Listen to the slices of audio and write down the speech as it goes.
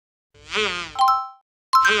CoComelon!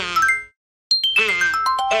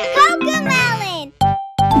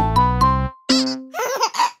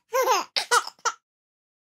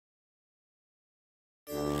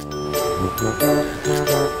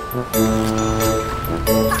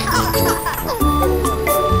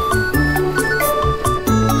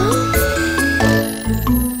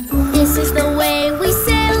 This is the way we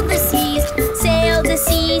sail the seas, sail the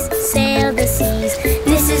seas, sail the seas.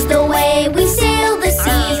 This is the way we sail the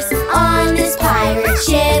seas on this pirate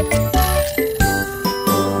ship.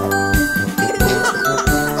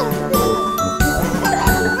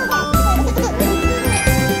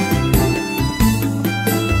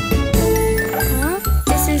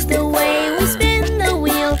 This is the way we spin the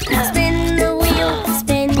wheel, spin the wheel,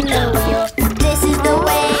 spin the wheel. This is the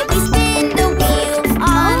way we spin the wheel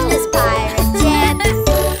on this pirate ship.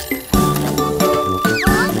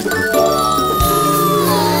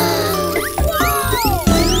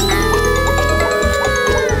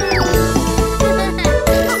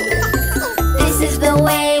 This is the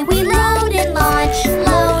way we load and launch,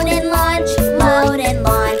 load and launch, load and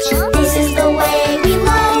launch. This is the way we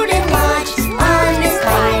load and launch on this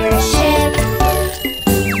pirate ship.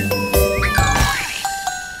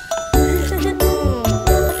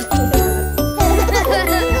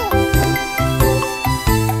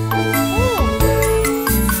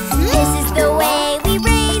 This is the way we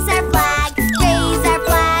raise our flag, raise our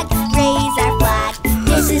flag, raise our flag.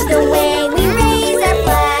 This is the way we raise our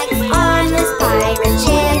flag on this pirate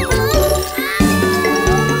ship.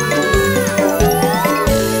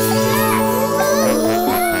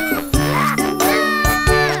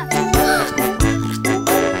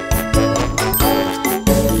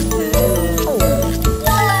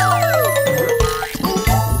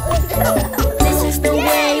 This is the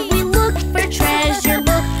way we look for treasure,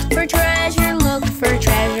 look for treasure, look for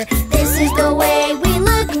treasure. This is the way we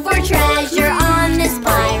look for treasure on this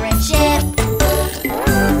pirate ship.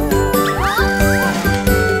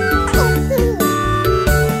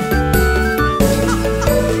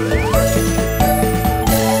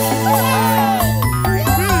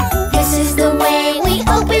 This is the way we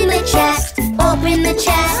open the chest, open the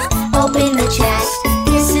chest, open the chest.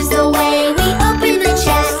 This is the way we open the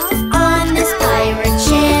chest on this pirate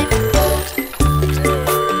ship.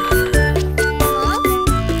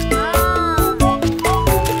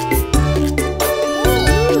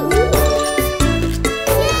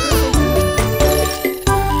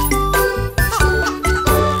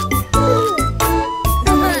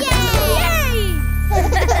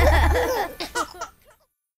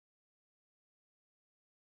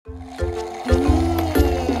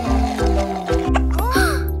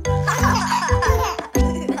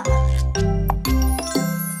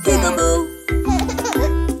 Peekaboo,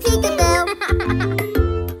 peekaboo,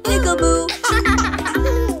 peekaboo,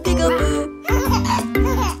 peekaboo,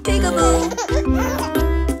 peekaboo,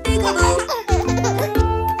 peekaboo.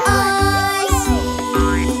 I see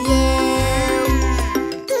you.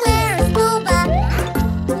 Where is Boba?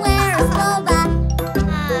 Where is Boba?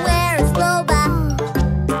 Where is Boba?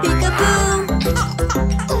 Peekaboo.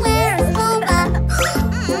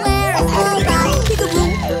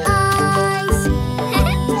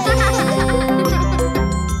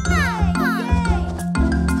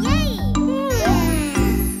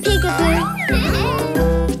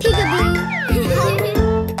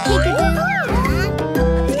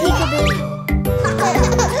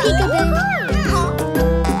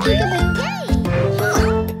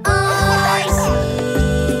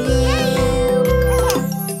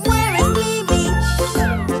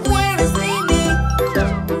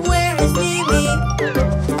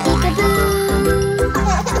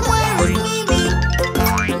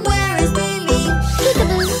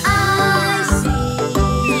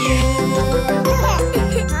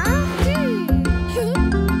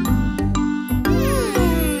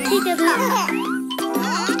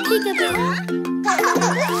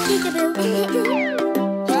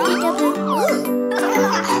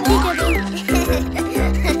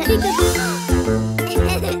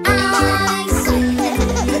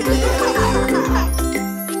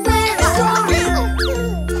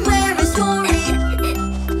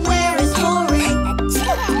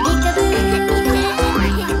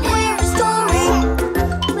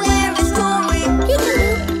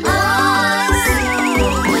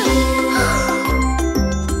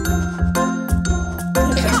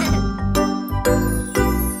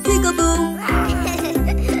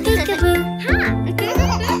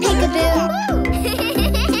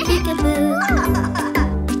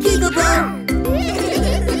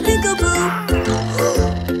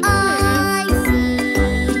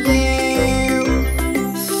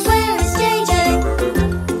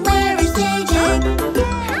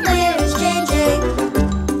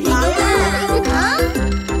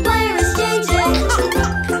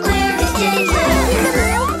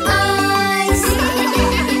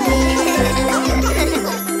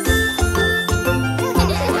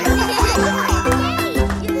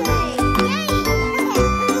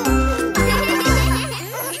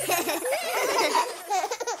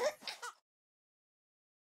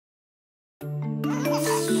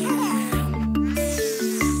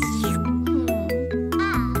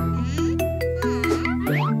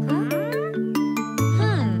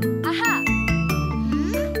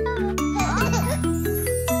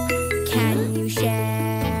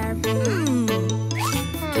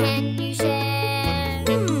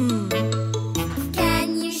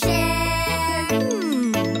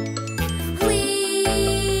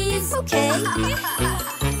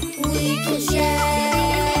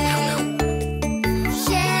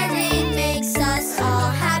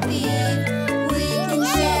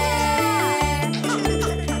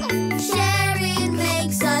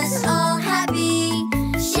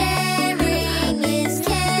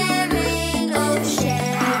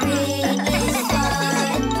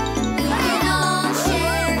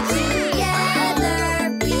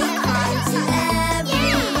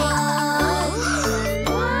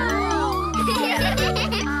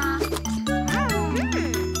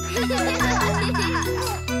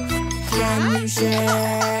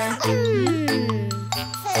 share?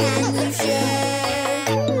 Can you share?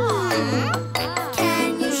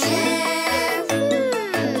 Can you share?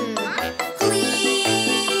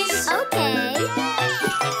 Please. Okay.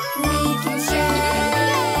 We can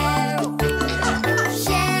share.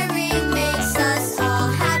 Sharing makes us all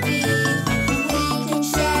happy. We can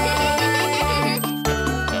share.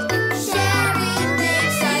 Sharing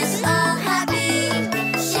makes us all happy.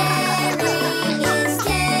 Sharing is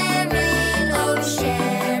caring. Oh,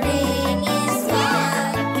 sharing is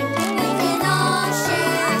fun. We can all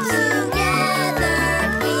share together.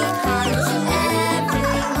 Be kind to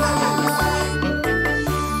everyone.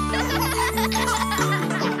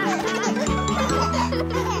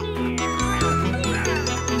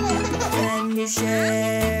 Can you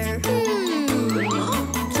share?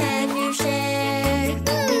 Can you share?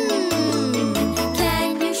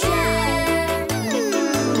 Can you share?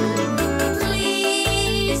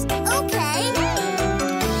 Please. Okay.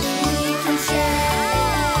 We can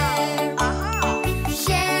share.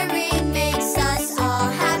 Sharing makes us all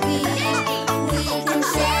happy. We can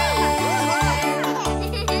share.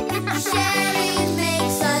 Sharing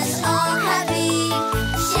makes us all happy.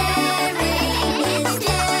 Sharing is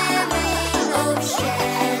caring. Oh,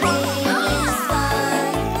 sharing is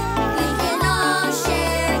fun. We can all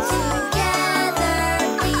share together.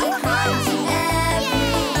 Be kind to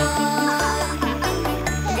everyone.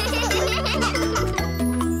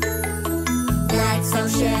 Let's all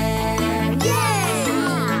share. Yay!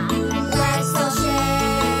 Let's all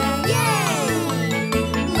share. Yay!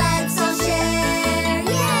 Let's all share.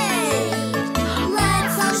 Yay!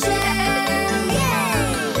 Let's all share. Yay!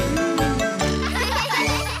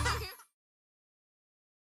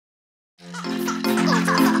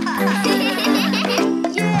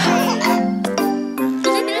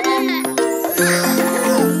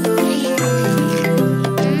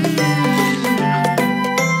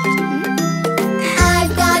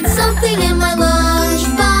 I've got something in my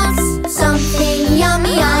lunchbox, something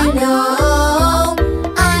yummy I know.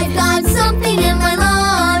 I've got something in my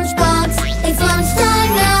lunchbox. It's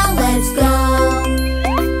lunchtime now, let's go.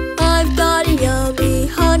 I've got a yummy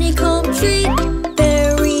honeycomb treat,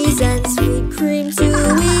 berries and sweet cream to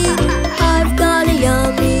eat. I've got a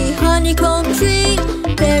yummy honeycomb treat,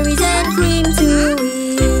 berries and cream to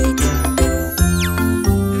eat.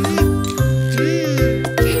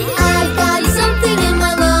 I've got something in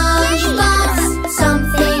my lunchbox,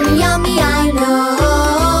 something yummy I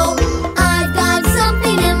know. I've got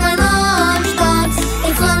something in my lunchbox.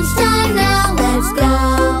 It's lunchtime now, let's go.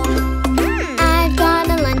 I've got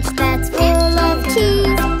a lunch that's full of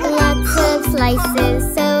cheese, lots of slices,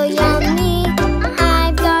 so yummy.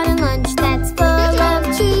 I've got a lunch that's full of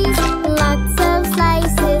cheese, lots of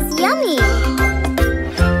slices, yummy.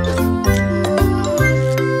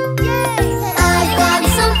 I've got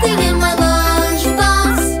something in my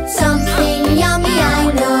lunchbox, something yummy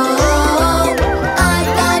I know.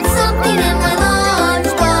 I've got something in my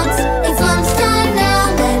lunchbox. It's lunchtime now,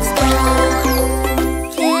 let's go.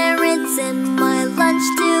 Carrots in my lunch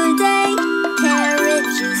today, carrot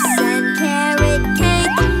juice and carrot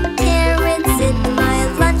cake. Carrots in my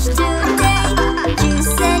lunch today,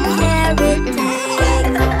 juice and carrot cake.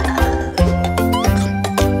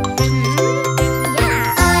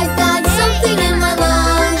 I've got something in my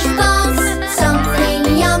lunchbox, something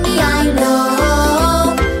yummy I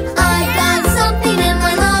know. I've got something in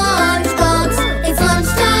my lunchbox. It's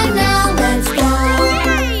lunchtime now, let's go.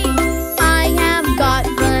 I have got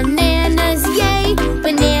bananas, yay!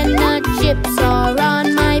 Banana chips are on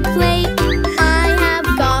my plate. I have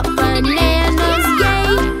got bananas, yay!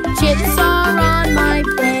 Chips are on my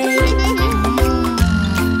plate.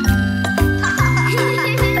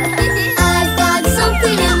 I've got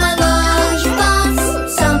something in my lunchbox,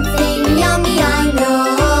 something yummy I know.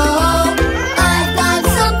 I've got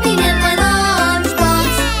something in my lunchbox.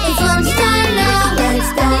 It's lunchtime now, let's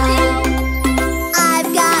go. I've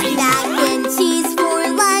got mac and cheese for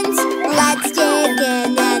lunch. Let's dig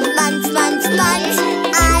in and lunch, lunch, lunch.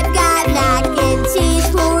 I've got mac and cheese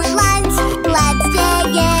for lunch. Let's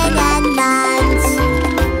dig in and lunch.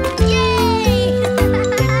 Yay!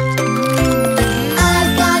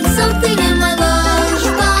 I've got something in my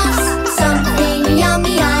lunchbox, something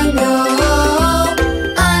yummy I know.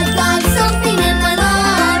 I've got something in my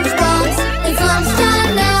lunchbox. It's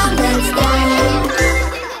lunchtime now, let's go.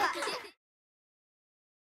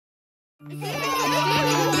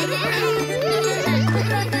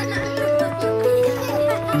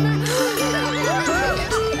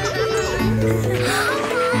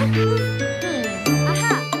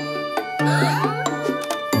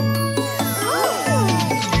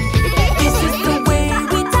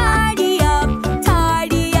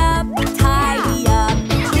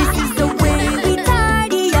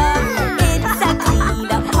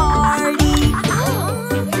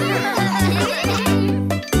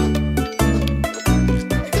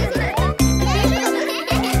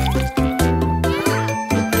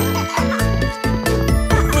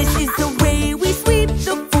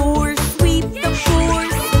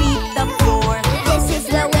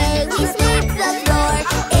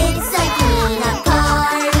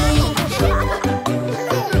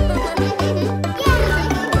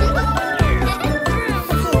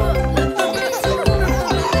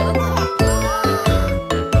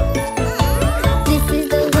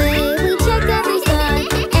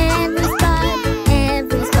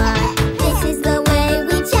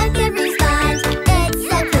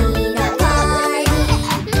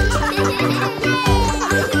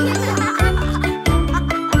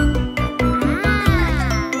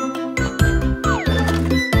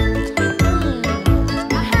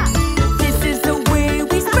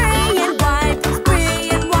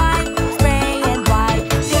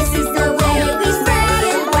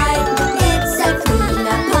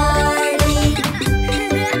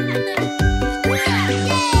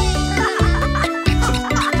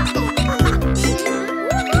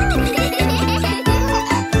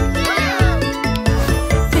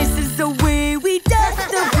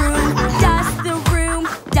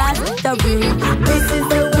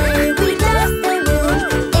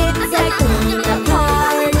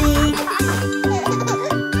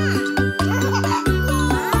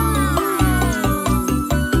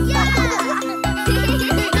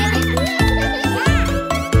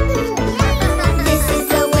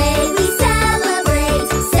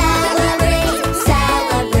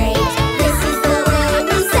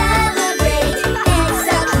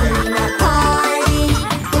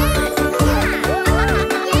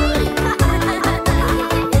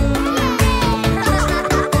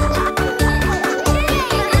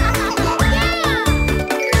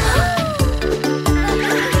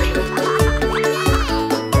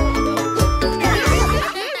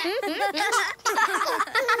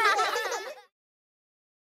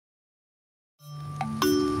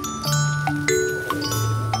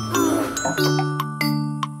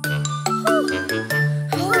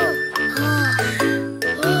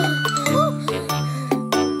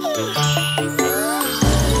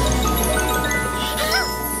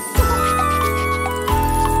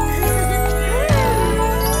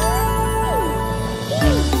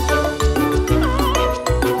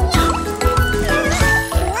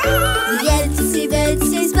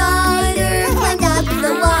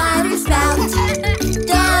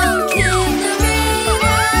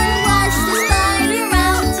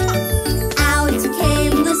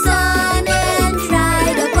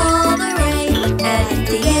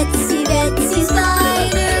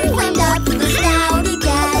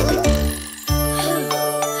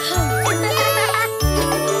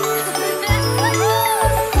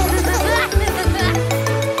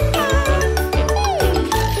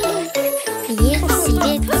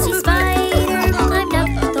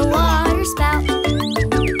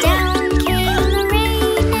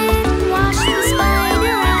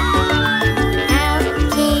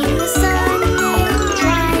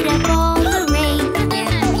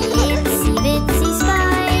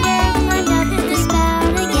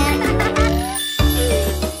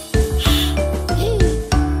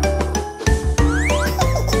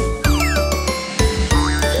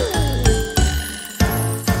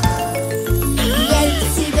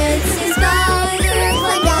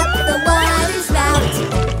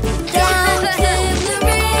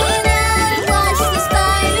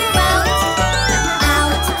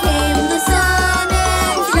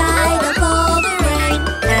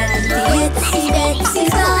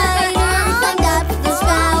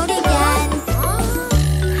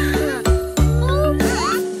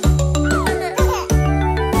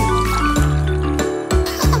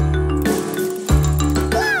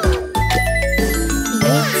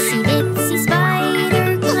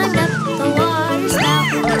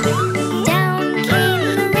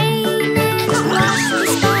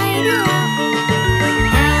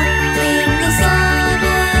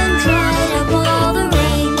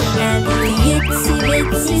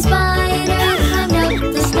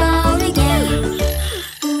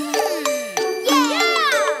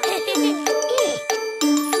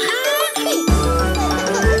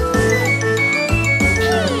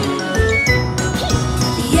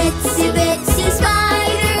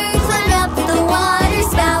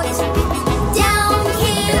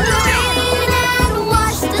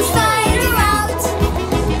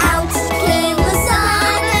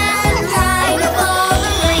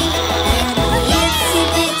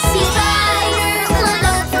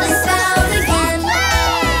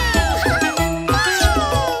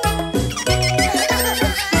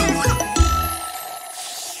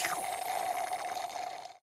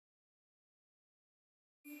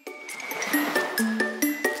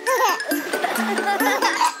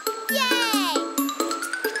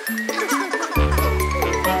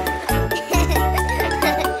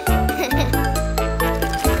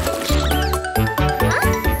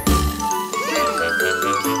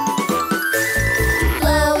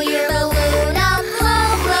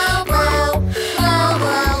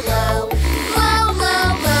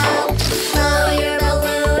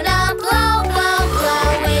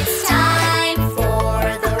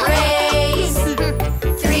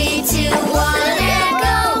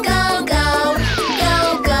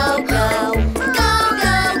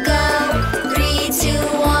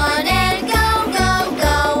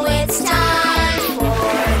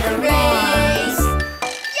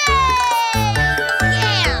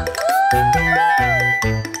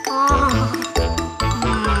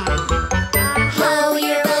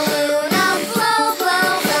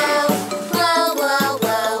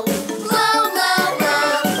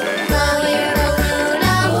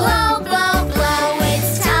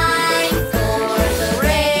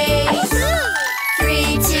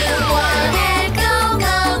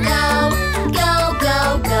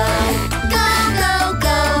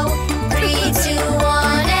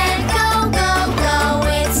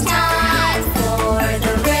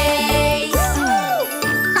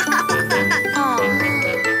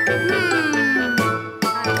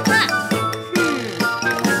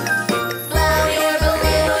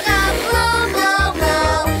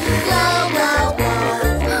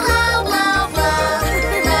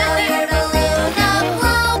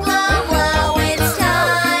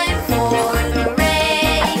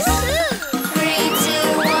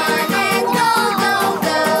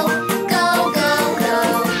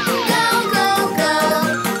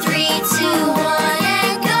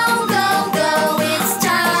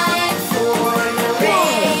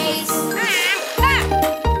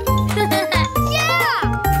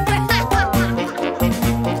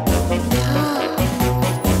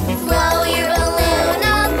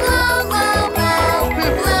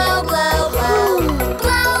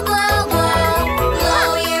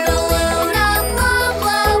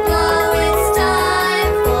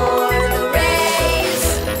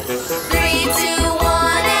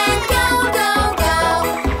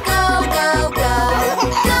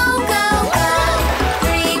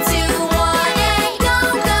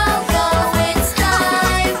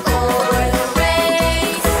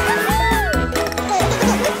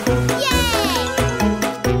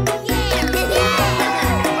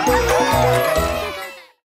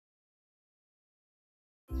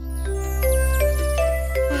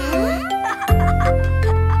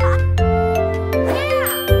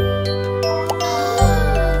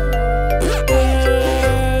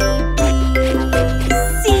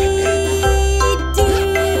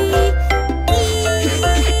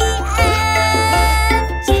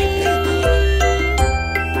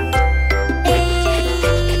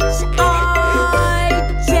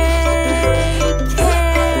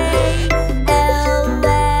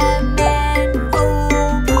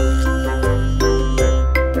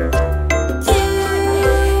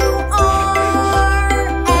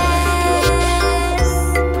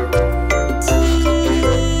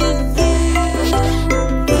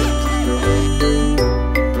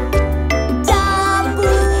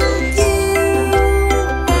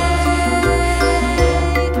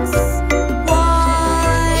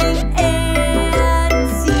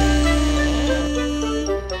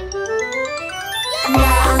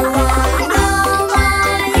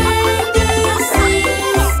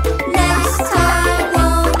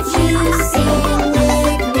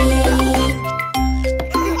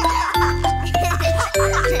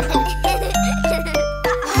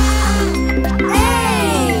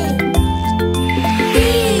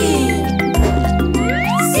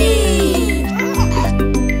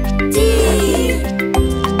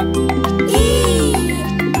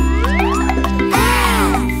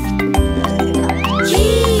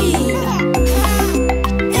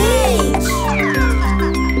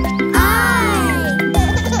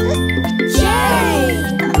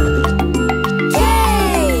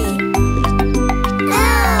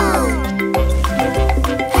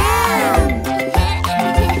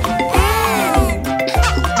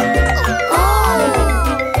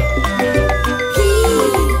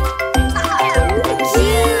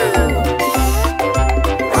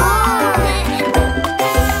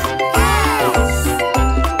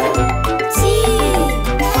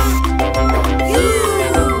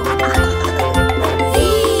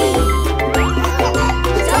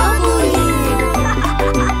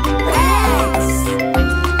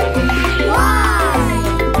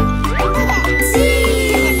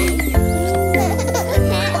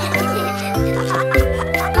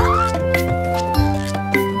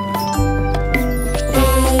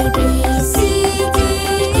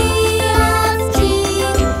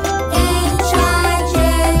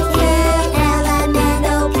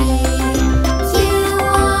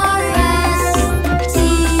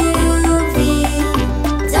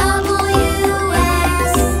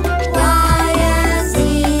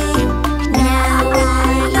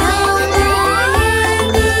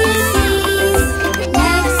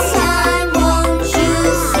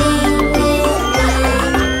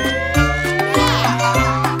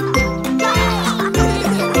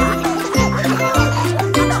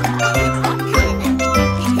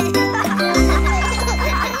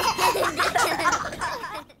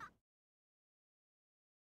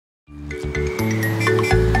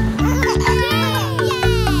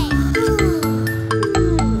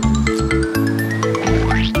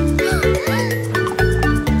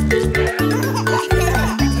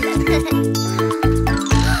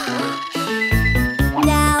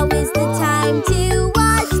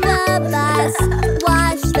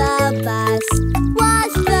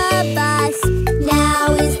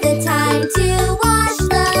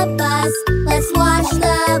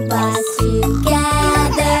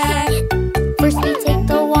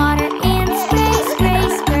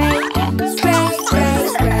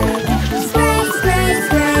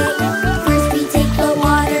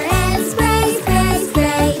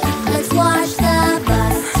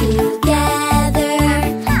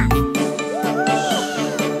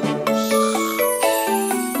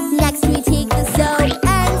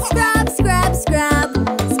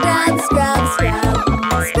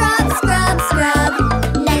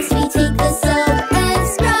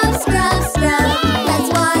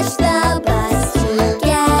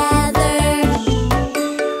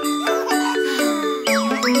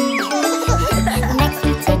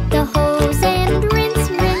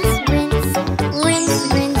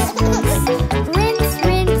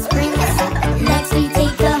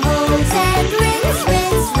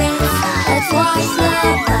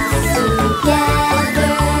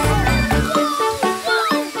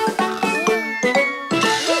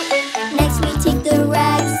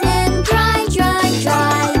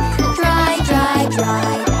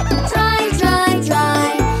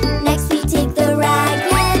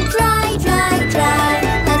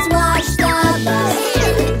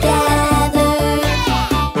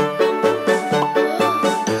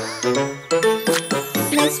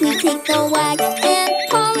 Next we take the wax and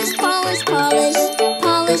polish, polish, polish.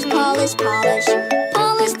 Polish, polish, polish.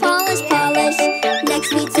 Polish, polish, polish.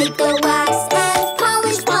 Next we take the wax and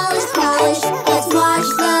polish, polish, polish. Let's wash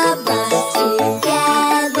the brush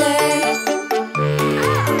together.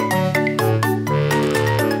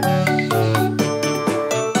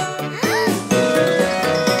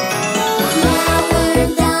 Now we're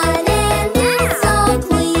done and it's all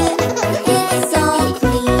clean. It's all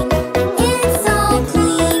clean. It's all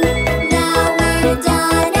clean. Now we're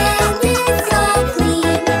done and it's all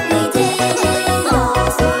clean. We did it all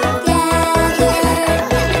together.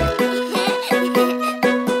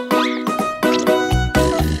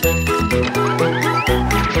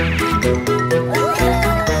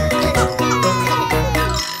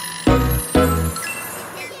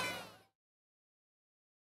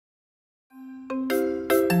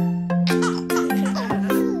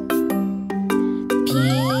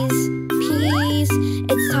 Peas, peas,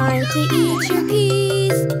 it's time to eat your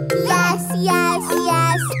peas. Yes, yes,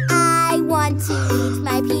 yes, I want to eat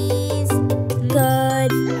my peas.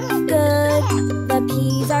 Good, good, the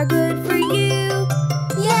peas are good for you.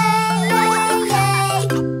 Yay, yay, yay,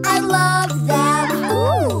 I love them.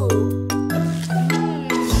 Ooh.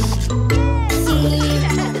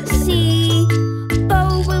 See,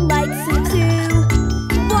 Boba likes them too.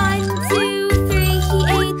 1, 2, 3, he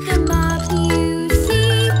ate them up, you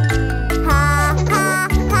see. Ha, ha,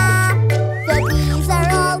 ha, the peas are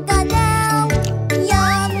all gone now.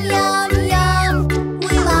 Yum, yum, yum,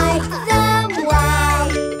 we like them, wow.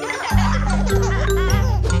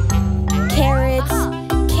 Carrots,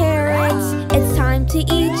 carrots, it's time to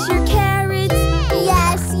eat your carrots.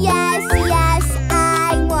 Yes, yes, yes, I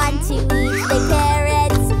want to eat the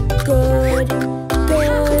carrots. Good,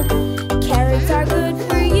 good, carrots are good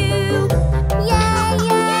for you. Yay,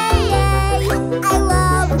 yay, yay, I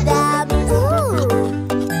love them. Ooh.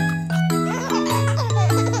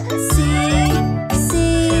 See,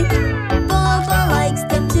 Boba likes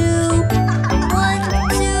them too. 1,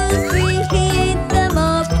 2, 3, he ate them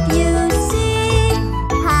up, you see.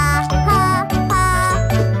 Ha, ha, ha,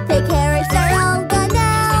 the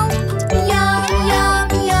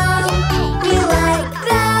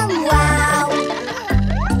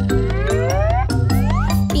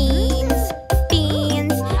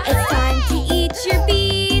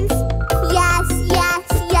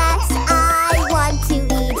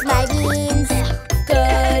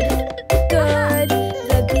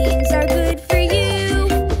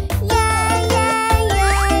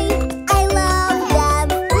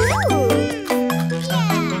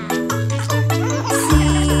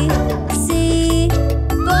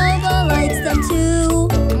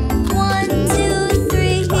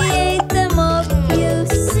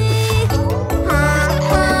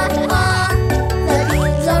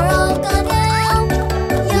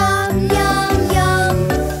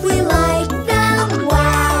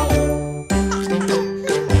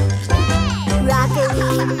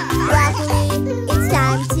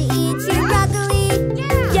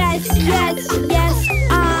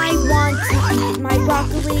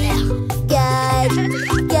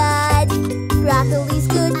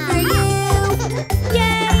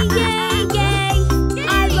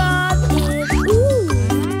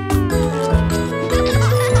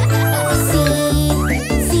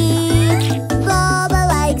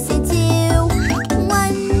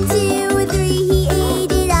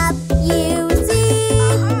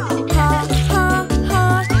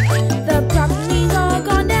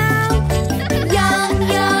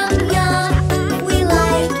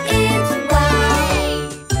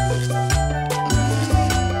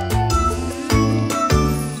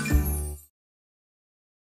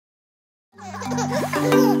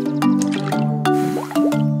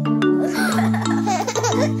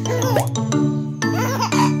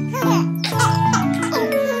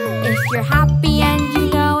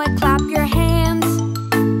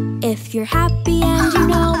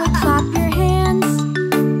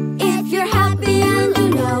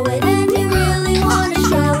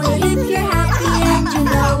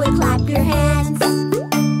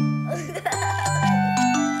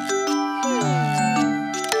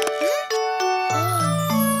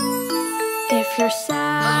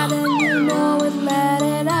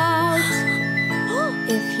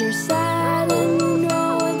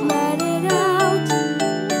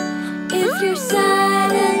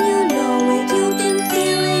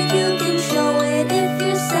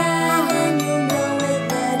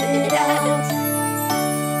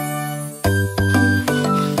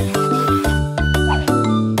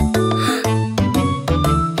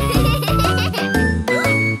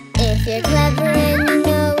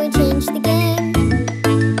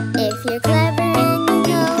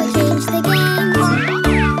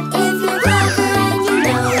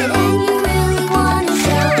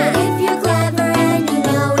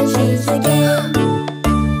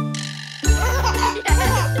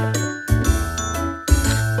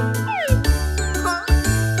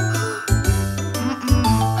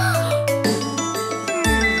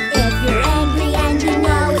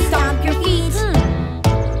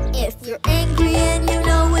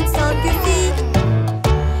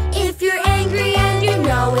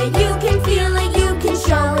it, you can feel it, you can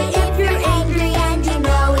show it. If you're angry and you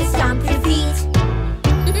know it, stomp your feet.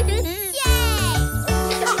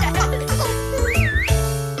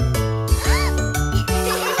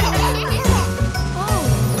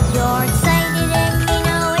 You're excited and you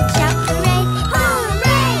know it, shout hooray!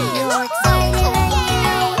 Hooray! You're excited and you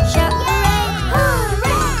know it, shout hooray!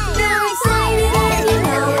 Hooray! You're excited and you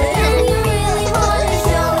know it, and you really want to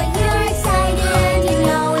show it. You're excited and you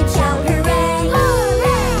know it, shout hooray!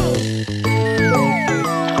 Hooray!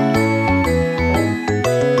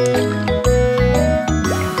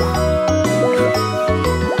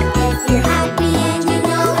 If you're happy and you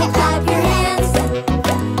know it, clap your hands.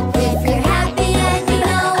 If you're happy and you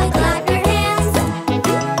know it, clap your hands.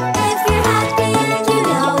 If you're happy and you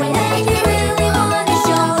know it, and you really want to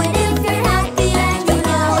show it. If you're happy and you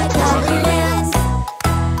know it, clap your hands.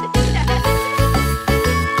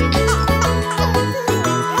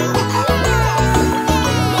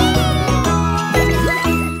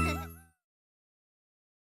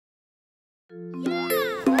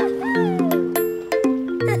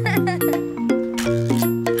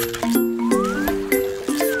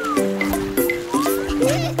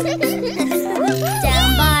 Down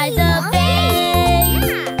by the bay,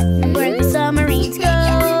 where the submarines go.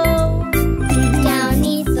 Down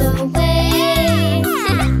 'neath the waves,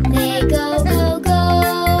 they go, go, go.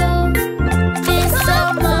 This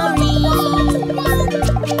submarine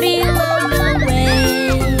below the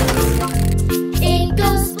waves. It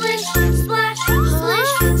goes splish, splash,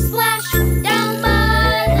 splish, splash down by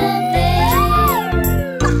the bay.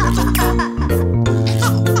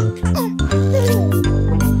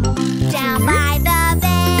 Down by the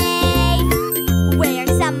bay, where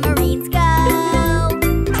submarines go.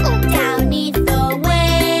 Down 'neath the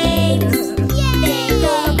waves, they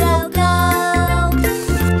go, go, go.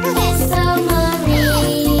 This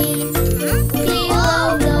submarine below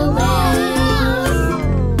the waves.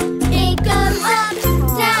 It goes up,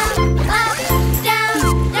 down,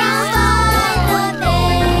 down by the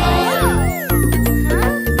bay.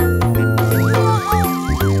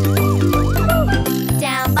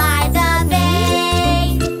 Down by the bay,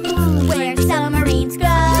 where submarines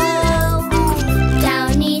go. Down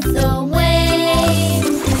 'neath the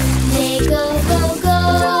waves, they go, go, go.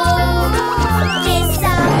 This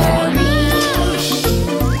submarine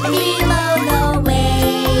below the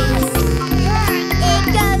waves. It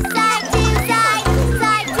goes side to side,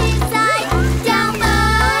 side to side, down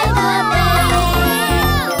by the bay.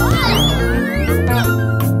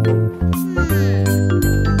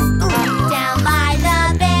 Down by the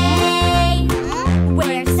bay,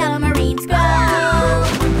 where submarines go.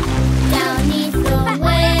 Down 'neath the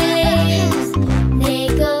waves, they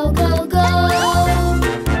go, go, go.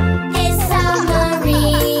 This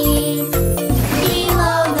submarine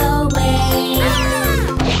below the waves.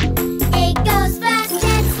 It goes fast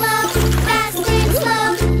and slow,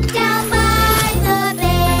 down by the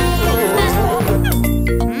bay.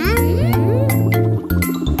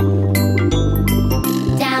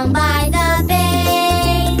 Down by the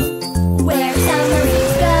bay, where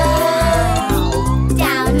submarines go.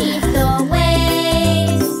 Down 'neath the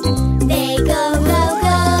waves, they go, go,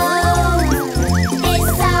 go. This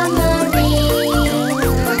submarine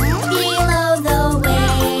below the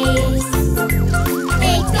waves.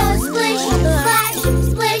 It goes splish, splash,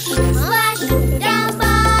 splish, splash down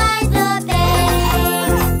by the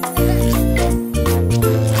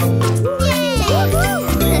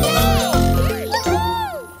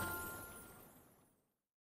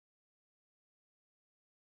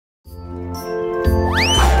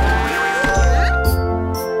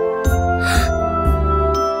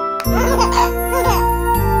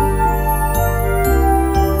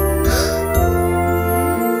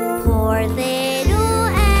Poor little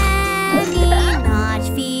Annie, not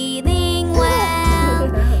feeling well.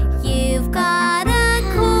 You've got a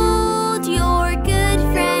cold, your good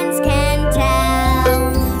friends can tell.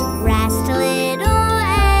 Rest, little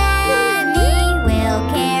Annie, we'll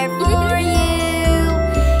care for you.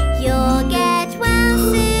 You'll get well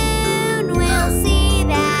soon, we'll see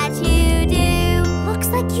that you do. Looks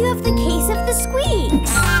like you have the case of the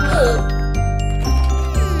squeaks.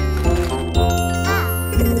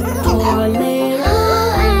 Poor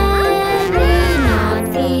little Annie, not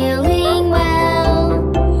feeling well.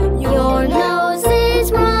 Your nose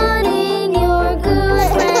is running, your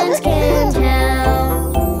good friends can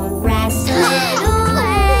tell. Rest, little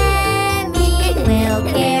Annie, we'll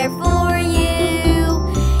care for you.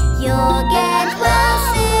 You'll get well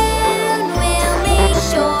soon, we'll make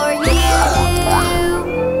sure you do.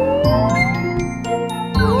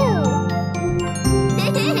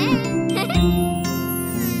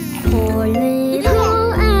 Poor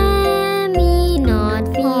little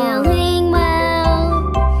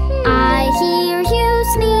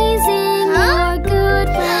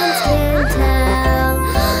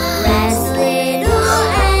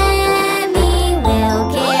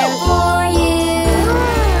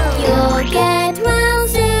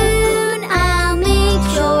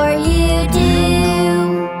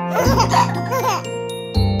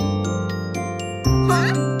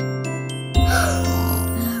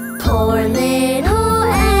Poor little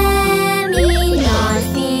Emmy, not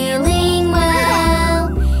feeling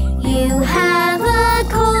well. You have a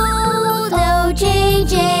cold, oh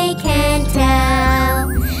JJ can't tell.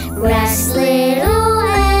 Rest little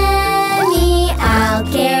Emmy, I'll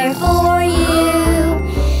care for you.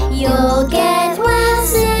 You'll get well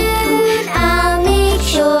soon, I'll make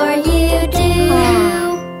sure you do.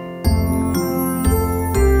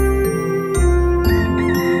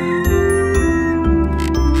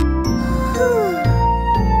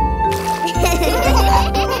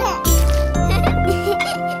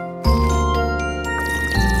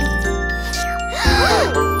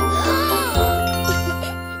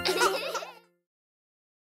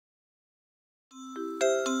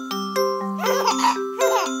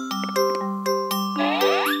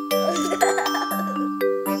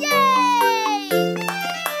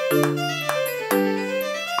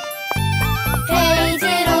 Hey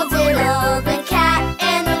diddle diddle, the cat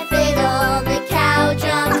and the fiddle, the cow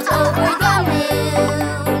jumped over the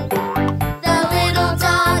moon. The little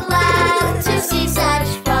dog laughed to see such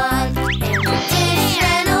fun, and the dish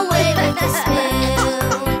ran away with the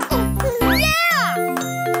spoon. Yeah!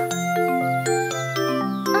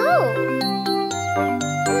 Oh.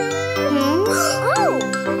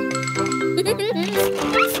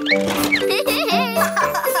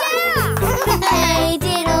 Hey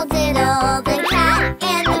diddle diddle, the cat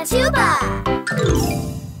and the tuba.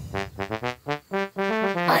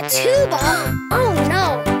 A tuba? Oh no,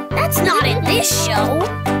 that's not in this show.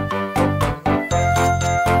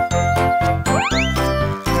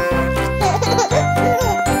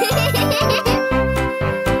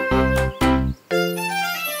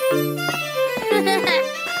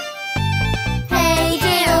 Hey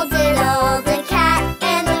diddle diddle, the cat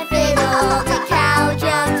and the fiddle, the cow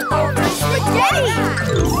jumped over spaghetti.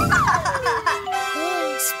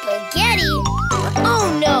 Spaghetti? Oh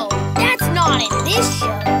no, that's not in this show.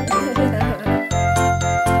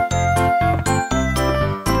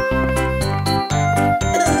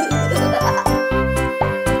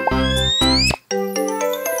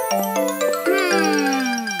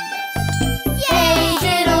 Hey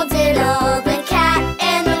diddle diddle, the cat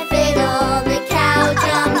and the fiddle, the cow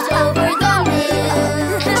jumped over the moon.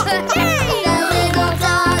 The little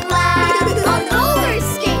dog laughed on roller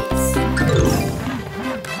skates.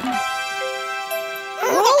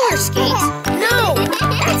 Roller skates? No,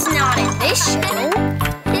 that's not in this show.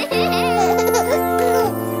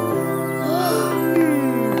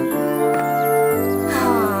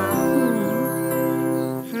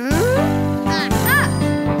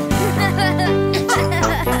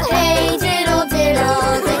 Hey diddle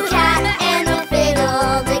diddle, the cat and the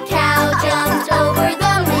fiddle, the cow jumped over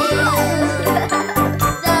the moon.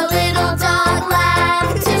 The little dog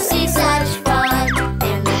laughed to see such fun,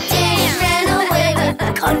 and the dish ran away with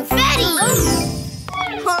the confetti.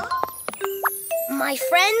 My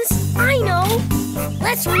friends, I know.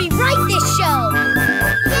 Let's rewrite this show.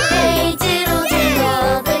 Hey diddle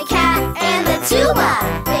diddle, the cat and the tuba,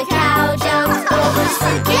 the cow jumped over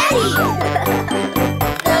spaghetti.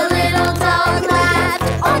 The little dog laughed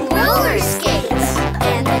on roller skates,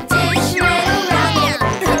 and the dish ran around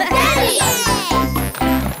with confetti.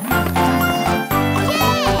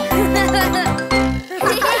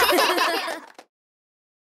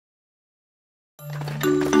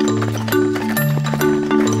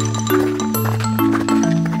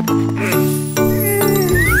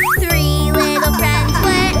 Three little friends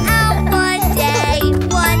went out one day.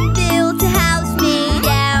 One built a house made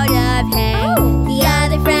out of hay. The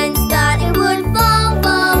other friends thought it would fall,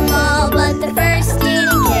 fall, fall, but the first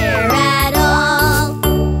didn't care at all.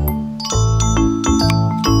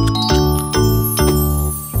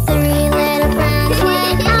 Three little friends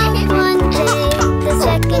went out one day. The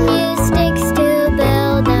second used sticks to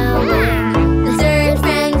build a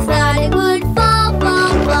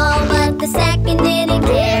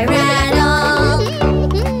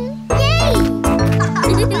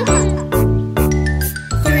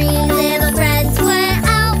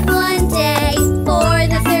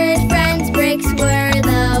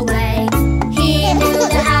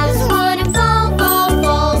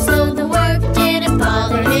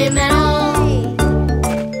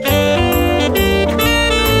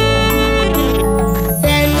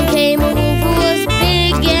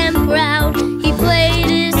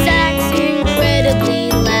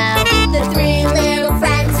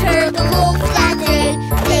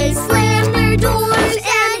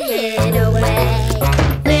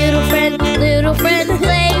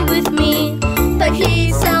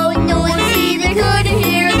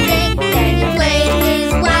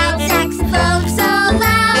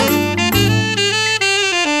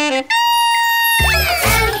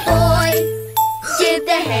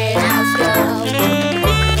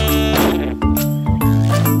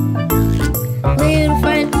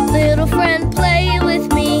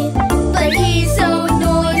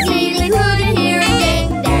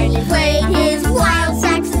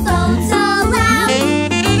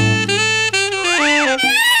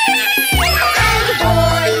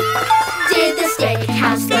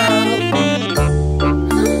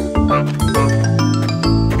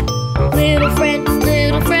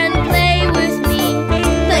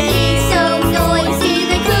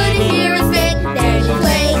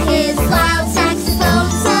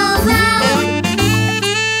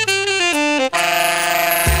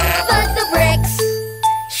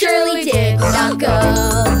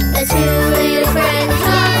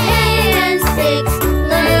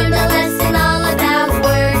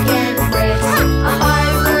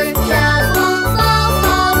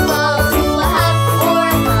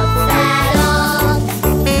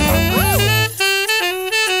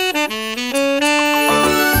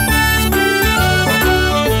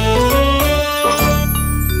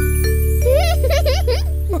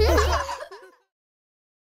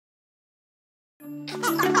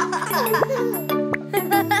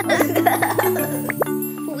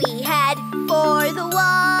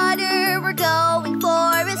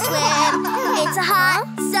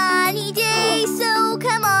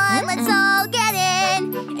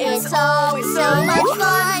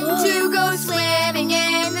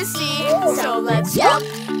let's jump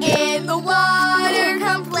in the water.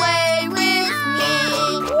 Come play with me.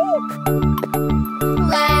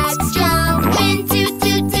 Let's jump into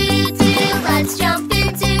do-do-do-do. Let's jump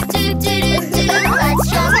into do-do-do-do. Let's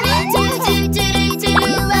jump into do-do-do-do.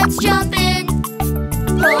 Let's jump in.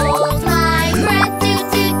 Hold my breath,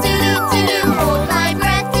 do-do-do-do-do. Hold my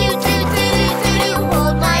breath, do-do-do-do-do.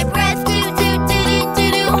 Hold my breath,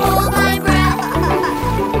 do-do-do-do-do. Hold my breath.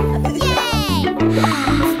 Yay!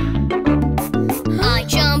 I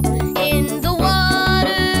jump in the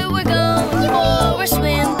water. We're going for a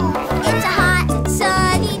swim. It's a hot,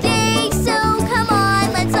 sunny day, so come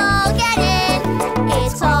on, let's all get in.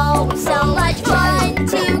 It's always so much fun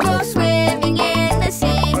to go swimming in the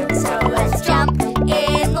sea. So let's jump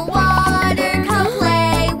in the water, come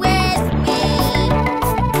play with me.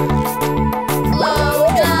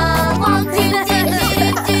 Float along,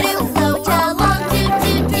 do-do-do-do-do. Float along,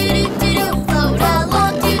 do-do-do-do-do. Float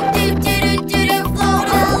along, do-do-do-do-do. Float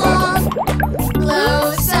along. Blow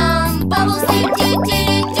some bubbles,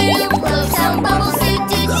 do-do-do-do-do. Blow some bubbles,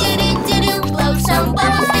 do-do-do-do-do. Blow some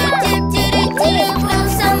bubbles, do-do-do-do-do. Blow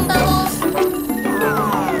some bubbles.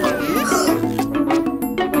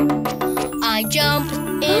 I jump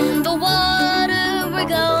in the water, we're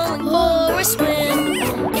going for a swim.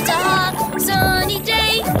 It's a hot, sunny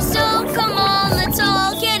day, so come on, let's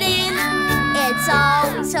all get in. It's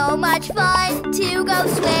always so much fun to go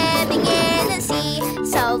swimming in the sea.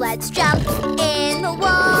 So let's jump in the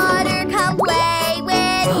water, come play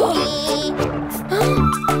with me.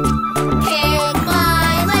 Kick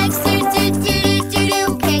my legs,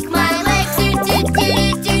 do-do-do-do-do. Kick my legs,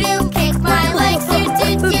 do-do-do-do-do. Kick my legs,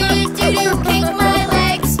 do-do-do-do-do. Kick my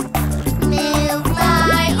legs. Move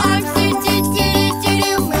my arms,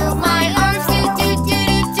 do-do-do-do-do. Move my arms,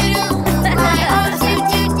 do-do-do-do-do. Move my arms,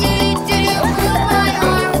 do-do-do-do-do. Move my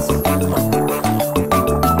arms.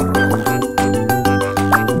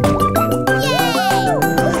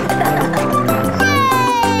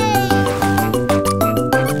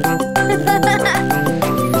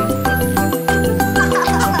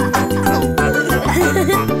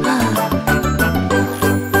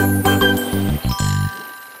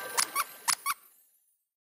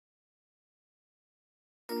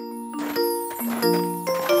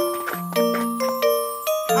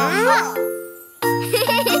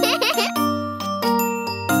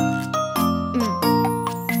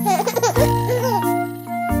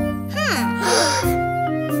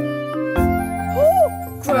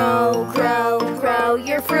 Grow, grow, grow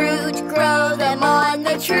your fruit, grow them on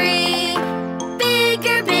the tree.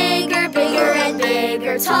 Bigger, bigger, bigger and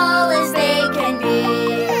bigger, tall as they can be.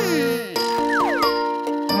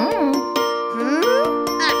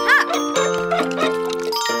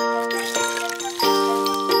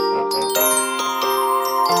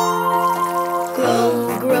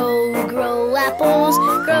 Grow, grow, grow apples,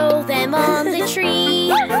 grow them on the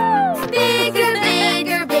tree. Bigger,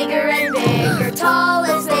 bigger, bigger and bigger, tall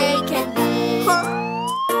as they can be.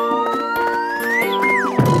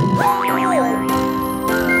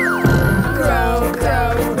 Grow,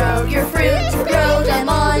 grow, grow your fruit, grow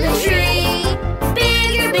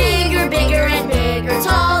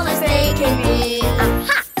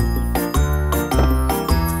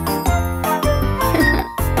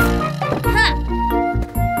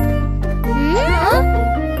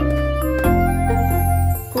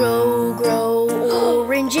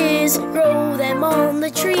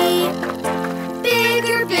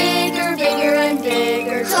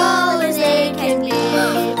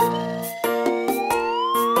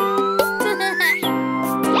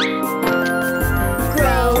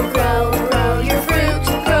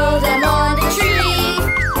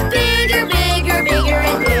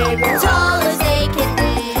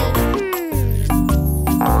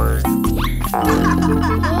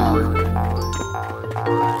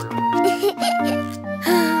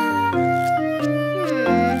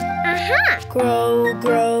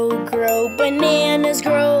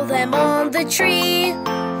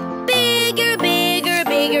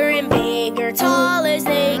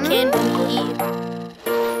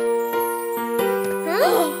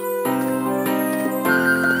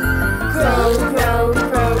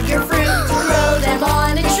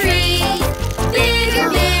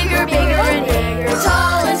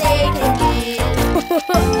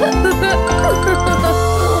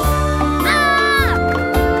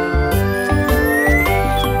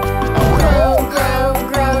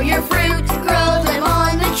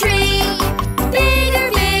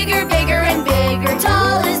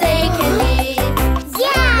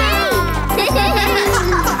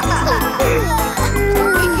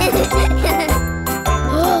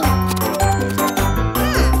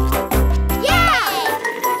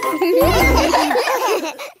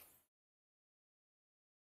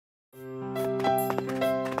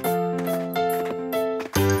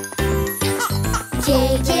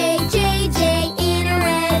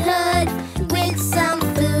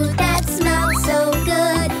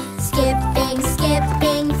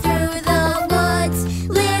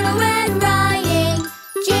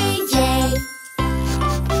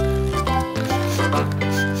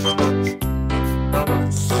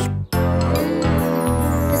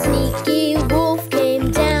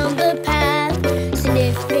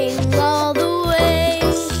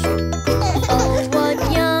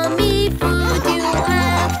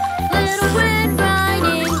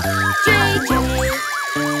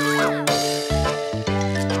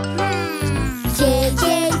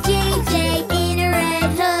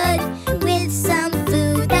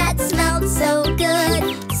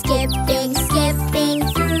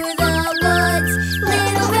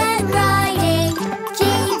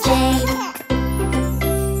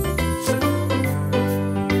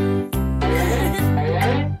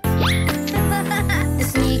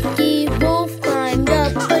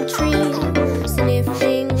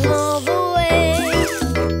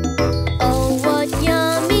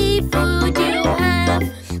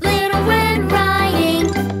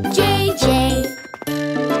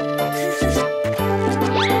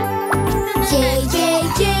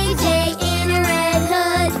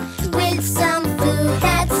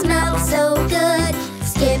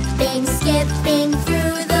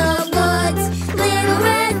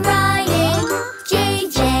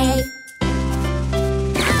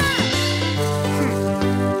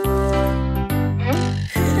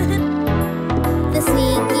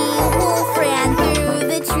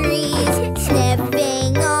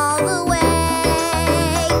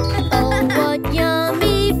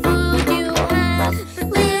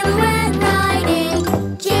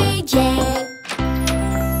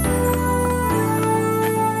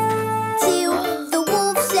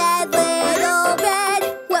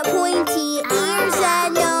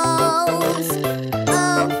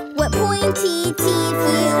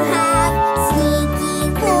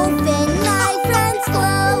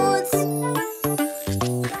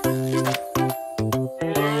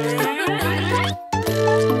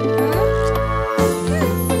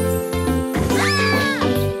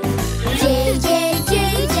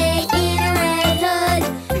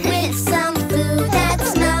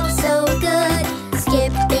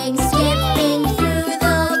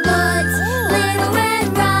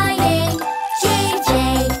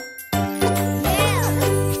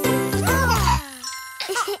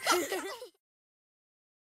Baba,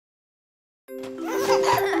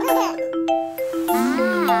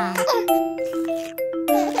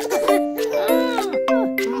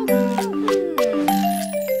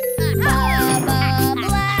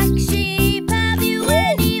 black sheep, have you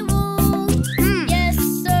any wool? Yes,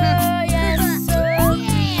 sir, yes, sir.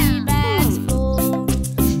 3 bags full.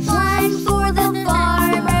 One for the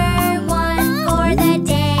farmer, one for the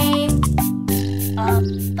dame.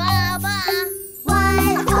 Baba.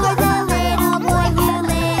 One for the little boy who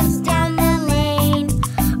lives down the lane.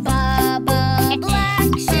 Baba,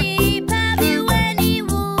 black sheep, have you any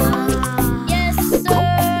wool? Yes,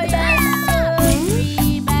 sir, yes, sir.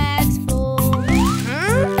 3 bags full.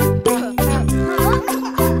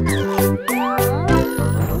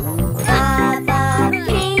 Baba,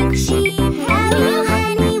 pink sheep, have you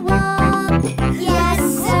any wool? Yes,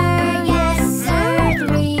 sir,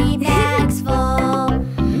 3 bags full.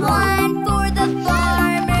 One for the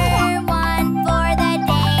farmer, one for the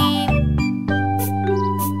dame.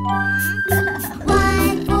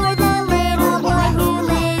 One for the little boy who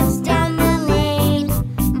lives down the lane.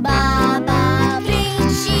 Baba, pink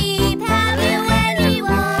sheep, have you any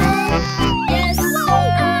wool? Yes,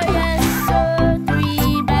 sir,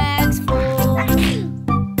 3 bags full.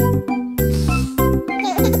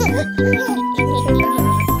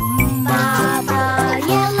 Baba,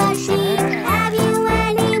 yellow sheep, have you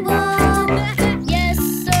any wool? Yes,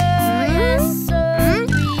 sir,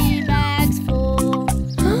 3 bags full.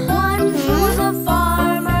 One for the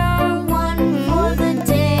farmer, one for the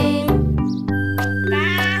dame.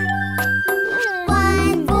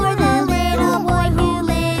 One for the little boy who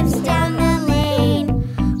lives down the lane.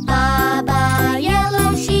 Baba,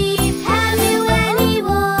 yellow sheep, have you any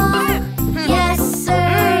wool? Yes,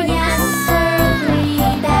 sir,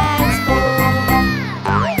 3 bags full.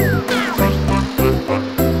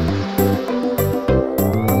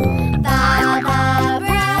 Baba,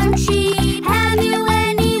 brown sheep, have you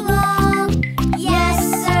any wool? Yes,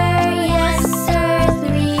 sir,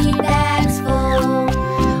 3 bags full.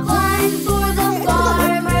 One for the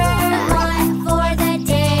farmer, one for the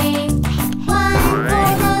dame. One for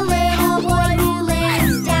the little boy who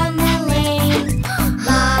lives down the lane.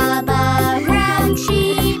 Baba, brown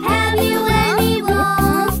sheep, have you any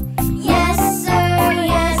wool? Yes, sir,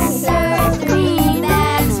 3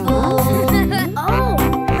 bags full.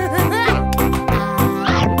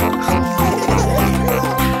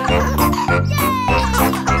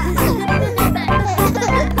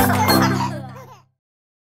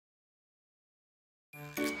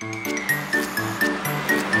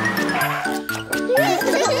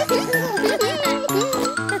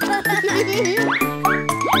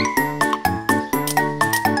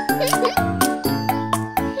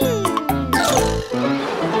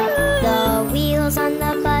 The wheels on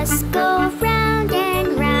the bus go round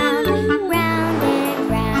and round, round and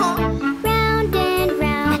round, round and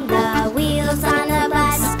round. The wheels on the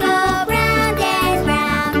bus go round and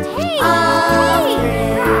round, all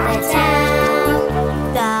through the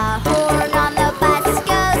town. The horn on the bus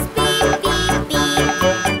goes beep, beep,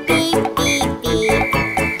 beep, beep, beep, beep,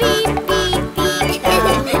 beep, beep, beep. The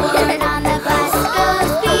horn on the bus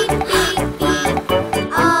goes beep, beep, beep,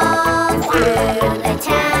 all through the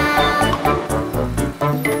town.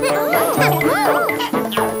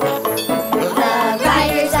 The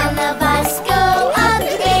riders on the bus go up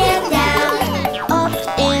and down, up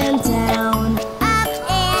and down, up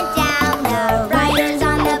and down. The riders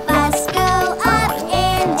on the bus go up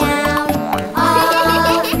and down,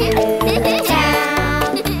 all through the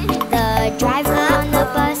town. The driver on the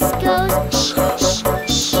bus goes shh, shh,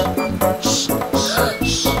 shh, shh, shh.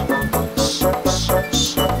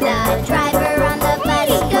 The driver on the bus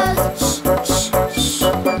goes shh, shh, shh,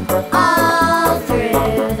 all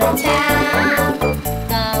through the town.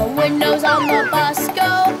 The windows on the bus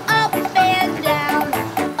go up and down,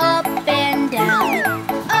 up and down,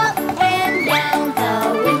 up and down.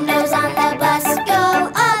 The windows on the bus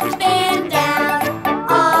go up and down,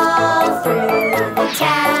 all through the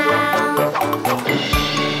town.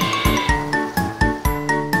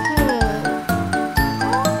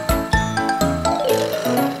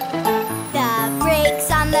 The brakes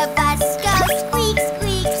on the bus go squeak,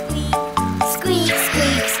 squeak, squeak, squeak,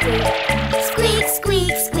 squeak, squeak, squeak,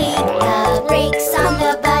 squeak, squeak. The brakes on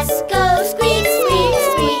the bus go squeak, squeak,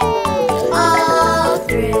 squeak, all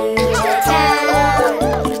through the town.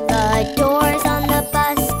 The doors on the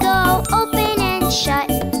bus go open and shut,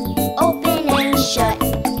 open and shut,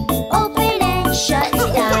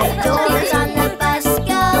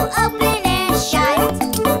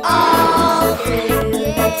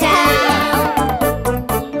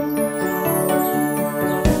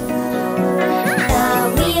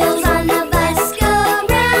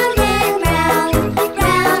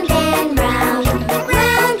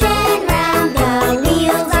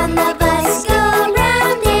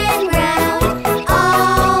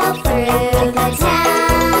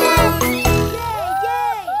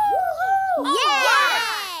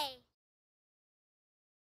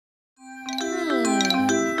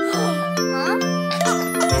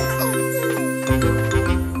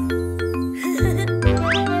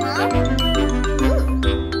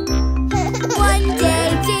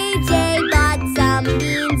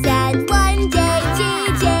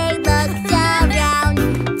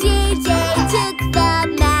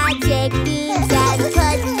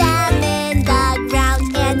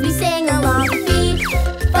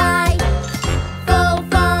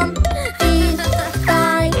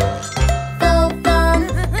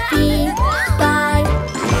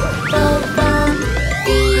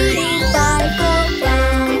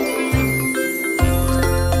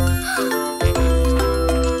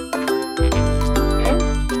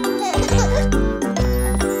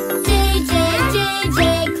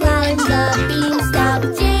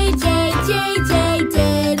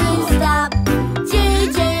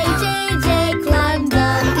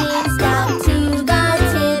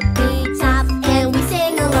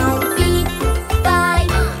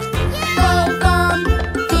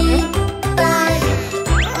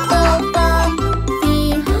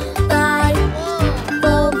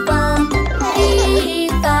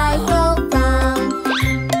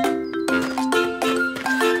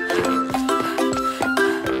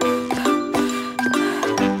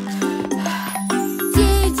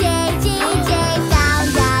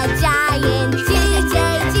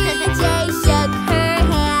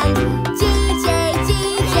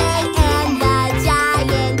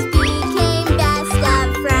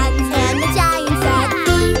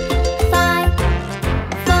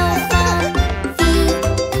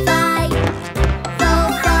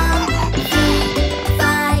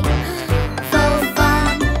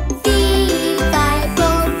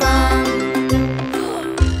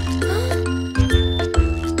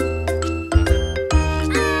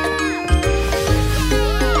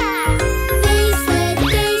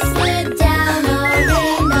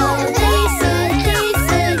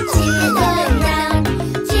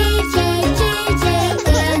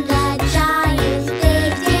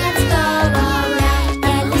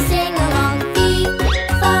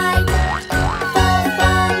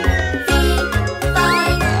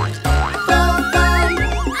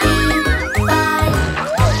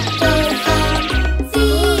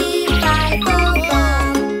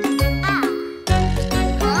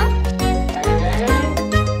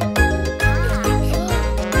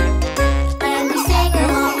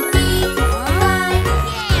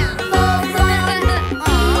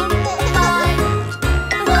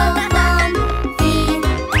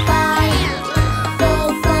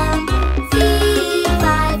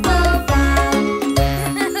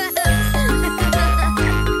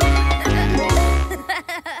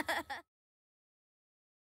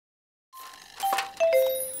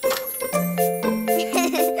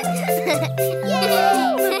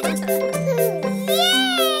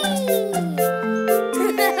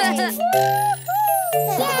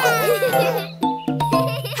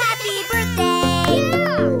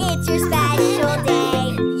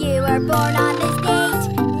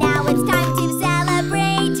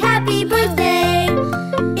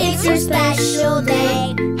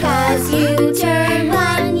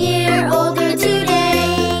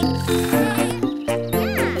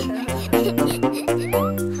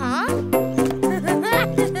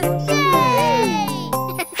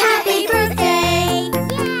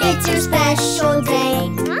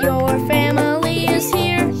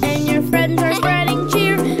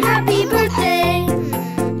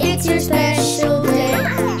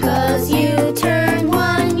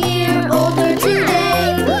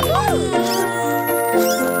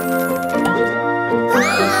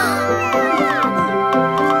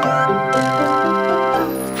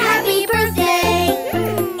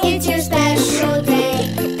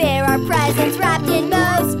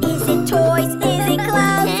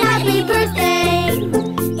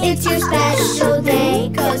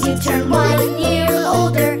 1 year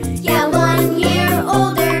older. Yeah, 1 year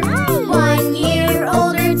older. 1 year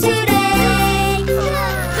older today.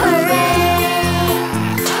 Hooray!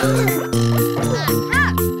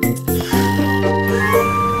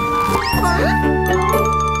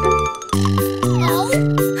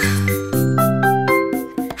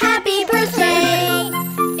 Happy birthday!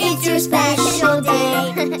 It's your special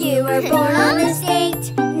day. You were born on this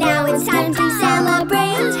date. Now it's time to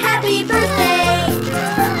celebrate. Happy birthday!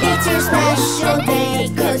 It's your special day,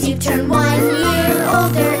 'cause you turned 1 year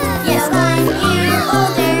older. Yes, 1 year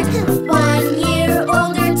older. 1 year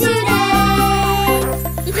older today.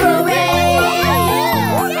 Hooray!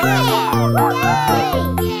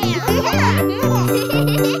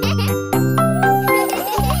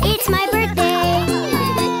 It's my birthday.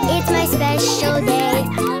 It's my special day.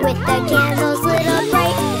 With the candles lit up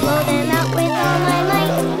bright, blow them out with all my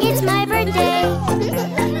might. It's my birthday.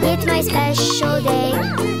 It's my special day,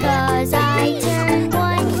 'cause I turned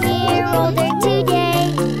 1 year older today.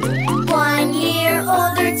 1 year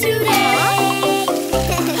older today.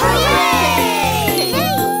 Hooray!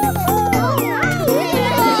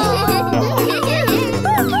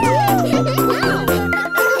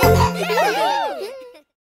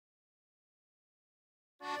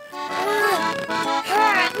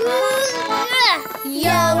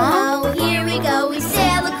 Yo-ho, here we go, we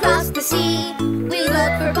sail across the sea. We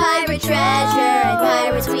look for pirate treasure, and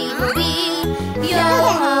pirates we will be.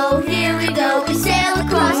 Yo-ho, here we go, we sail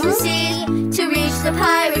across the sea. To reach the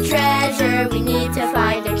pirate treasure, we need to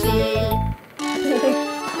find a key.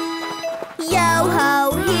 Yo-ho,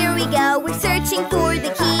 here we go, we're searching for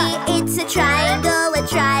the key. It's a triangle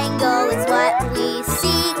is what we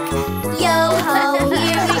seek. Yo-ho,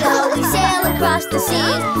 here we go, we sail across the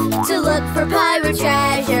sea. To look for pirate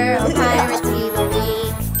treasure, oh pirates we will be.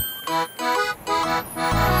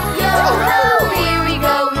 Yo-ho, here we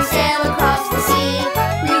go, we sail across the sea.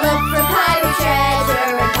 We look for pirate treasure,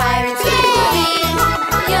 and pirates we will be.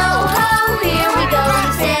 Yo-ho, here we go, we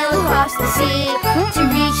sail across the sea. To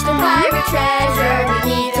reach the pirate treasure, we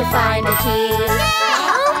need to find a key.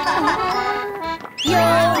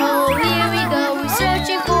 Yo-ho, here we go, we're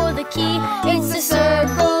searching for the key. It's a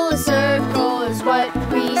circle is what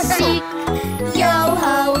we seek.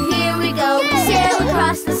 Yo-ho, here we go, we sail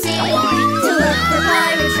across the sea. To look for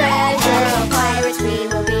pirate treasure, oh pirates we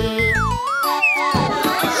will be.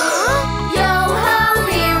 Yo-ho,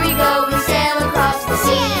 here we go, we sail across the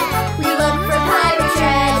sea. We look for pirate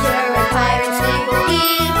treasure, and pirates we will be.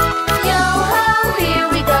 Yo-ho, here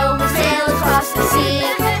we go, we sail across the sea.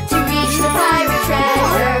 To reach the pirate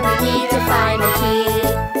treasure, we need to find a key.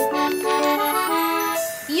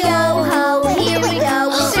 Yo-ho, here we go,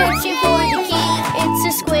 we're searching for the key. It's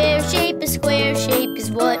a square shape is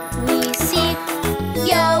what we seek.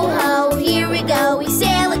 Yo-ho, here we go, we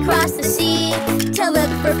sail across the sea. To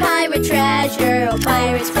look for pirate treasure, oh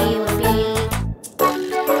pirates we will be.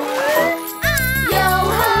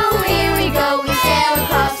 Yo-ho, here we go, we sail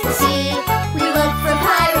across the sea. We look for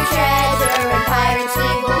pirate treasure, and pirates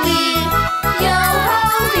we will be. Yo-ho,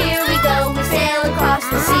 here we go, we sail across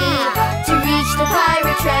the sea. To reach the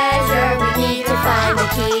pirate treasure, we need to find the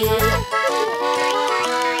key.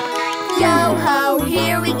 Yo-ho,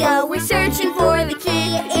 here we go, we're searching for the key.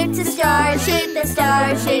 It's a star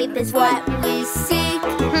shape is what we see.